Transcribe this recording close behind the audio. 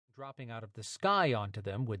dropping out of the sky onto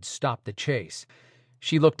them would stop the chase.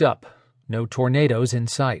 She looked up. No tornadoes in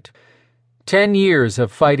sight. 10 years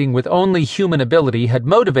of fighting with only human ability had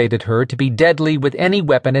motivated her to be deadly with any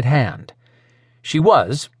weapon at hand. She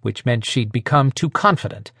was, which meant she'd become too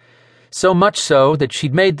confident. So much so that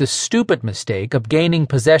she'd made the stupid mistake of gaining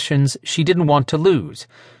possessions she didn't want to lose.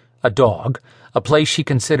 A dog, a place she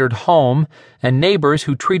considered home, and neighbors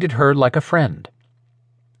who treated her like a friend.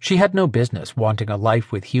 She had no business wanting a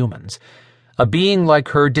life with humans. A being like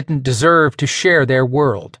her didn't deserve to share their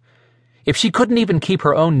world. If she couldn't even keep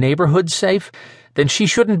her own neighborhood safe, then she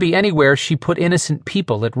shouldn't be anywhere she put innocent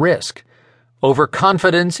people at risk.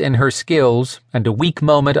 Overconfidence in her skills and a weak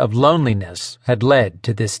moment of loneliness had led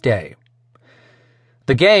to this day.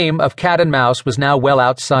 The game of cat and mouse was now well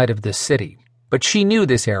outside of the city, but she knew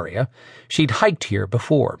this area. She'd hiked here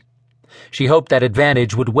before. She hoped that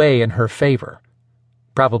advantage would weigh in her favor.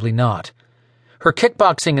 Probably not. Her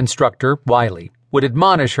kickboxing instructor, Wiley, would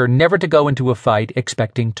admonish her never to go into a fight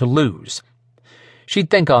expecting to lose. She'd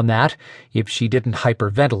think on that if she didn't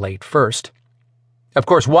hyperventilate first. Of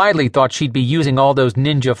course, Wiley thought she'd be using all those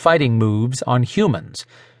ninja fighting moves on humans.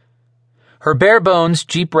 Her bare-bones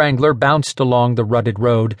Jeep Wrangler bounced along the rutted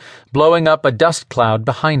road, blowing up a dust cloud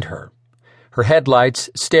behind her. Her headlights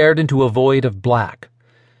stared into a void of black.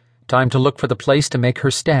 Time to look for the place to make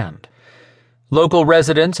her stand. Local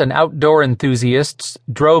residents and outdoor enthusiasts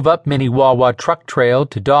drove up Minnewawa Truck Trail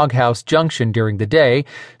to Doghouse Junction during the day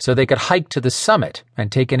so they could hike to the summit and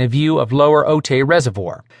take in a view of Lower Otay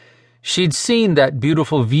Reservoir. She'd seen that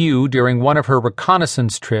beautiful view during one of her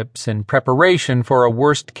reconnaissance trips in preparation for a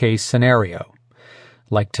worst-case scenario.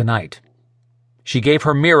 Like tonight. She gave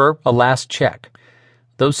her mirror a last check.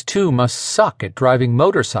 Those two must suck at driving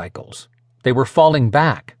motorcycles. They were falling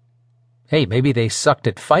back. Hey, maybe they sucked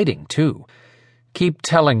at fighting, too. Keep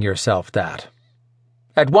telling yourself that.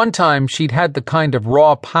 At one time, she'd had the kind of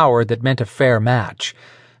raw power that meant a fair match,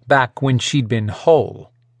 back when she'd been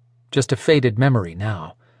whole. Just a faded memory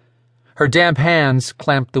now. Her damp hands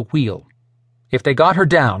clamped the wheel. If they got her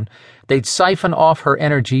down, they'd siphon off her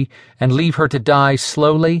energy and leave her to die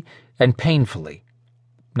slowly and painfully.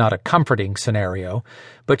 Not a comforting scenario,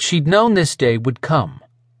 but she'd known this day would come.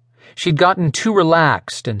 She'd gotten too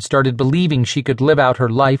relaxed and started believing she could live out her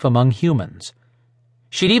life among humans.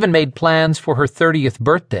 She'd even made plans for her 30th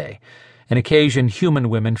birthday, an occasion human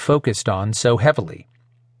women focused on so heavily.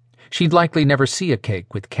 She'd likely never see a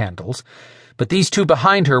cake with candles, but these two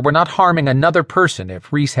behind her were not harming another person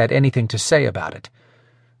if Reese had anything to say about it.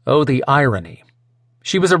 Oh, the irony.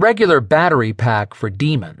 She was a regular battery pack for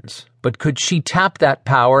demons, but could she tap that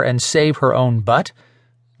power and save her own butt?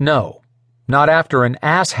 No, not after an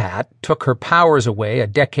asshat took her powers away a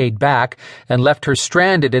decade back and left her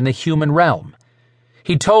stranded in the human realm.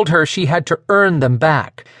 He told her she had to earn them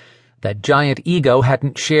back. That giant ego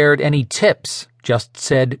hadn't shared any tips, just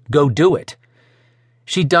said, go do it.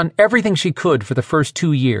 She'd done everything she could for the first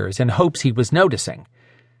 2 years in hopes he was noticing.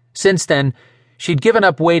 Since then, she'd given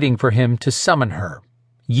up waiting for him to summon her.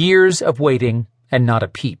 Years of waiting and not a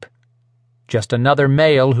peep. Just another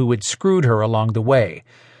male who had screwed her along the way.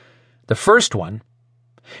 The first one.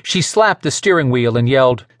 She slapped the steering wheel and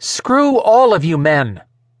yelled, "Screw all of you men!"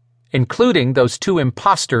 including those two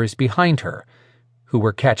imposters behind her, who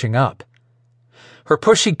were catching up. Her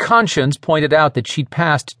pushy conscience pointed out that she'd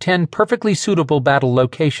passed 10 perfectly suitable battle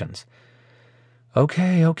locations.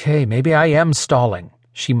 Okay, maybe I am stalling,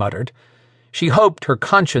 she muttered. She hoped her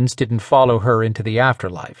conscience didn't follow her into the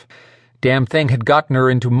afterlife. Damn thing had gotten her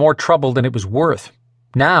into more trouble than it was worth.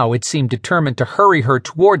 Now it seemed determined to hurry her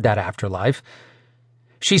toward that afterlife.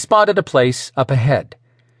 She spotted a place up ahead.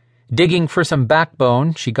 Digging for some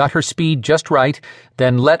backbone, she got her speed just right,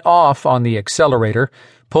 then let off on the accelerator,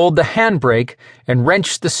 pulled the handbrake, and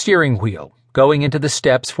wrenched the steering wheel, going into the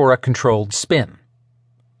steps for a controlled spin.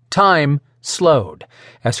 Time slowed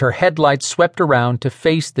as her headlights swept around to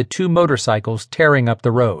face the two motorcycles tearing up the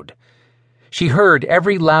road. She heard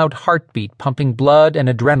every loud heartbeat pumping blood and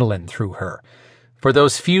adrenaline through her. For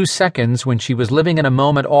those few seconds when she was living in a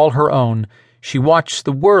moment all her own, she watched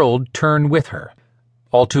the world turn with her.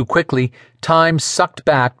 All too quickly, time sucked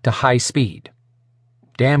back to high speed.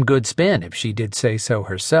 Damn good spin, if she did say so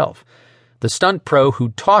herself. The stunt pro who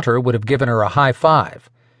taught her would have given her a high five.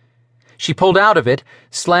 She pulled out of it,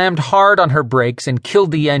 slammed hard on her brakes, and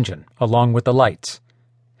killed the engine, along with the lights.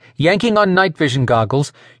 Yanking on night vision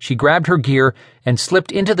goggles, she grabbed her gear and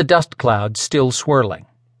slipped into the dust cloud still swirling.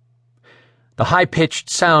 The high-pitched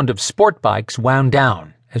sound of sport bikes wound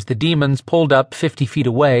down as the demons pulled up 50 feet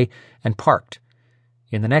away and parked.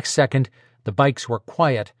 In the next second, the bikes were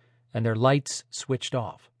quiet and their lights switched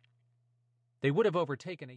off. They would have overtaken a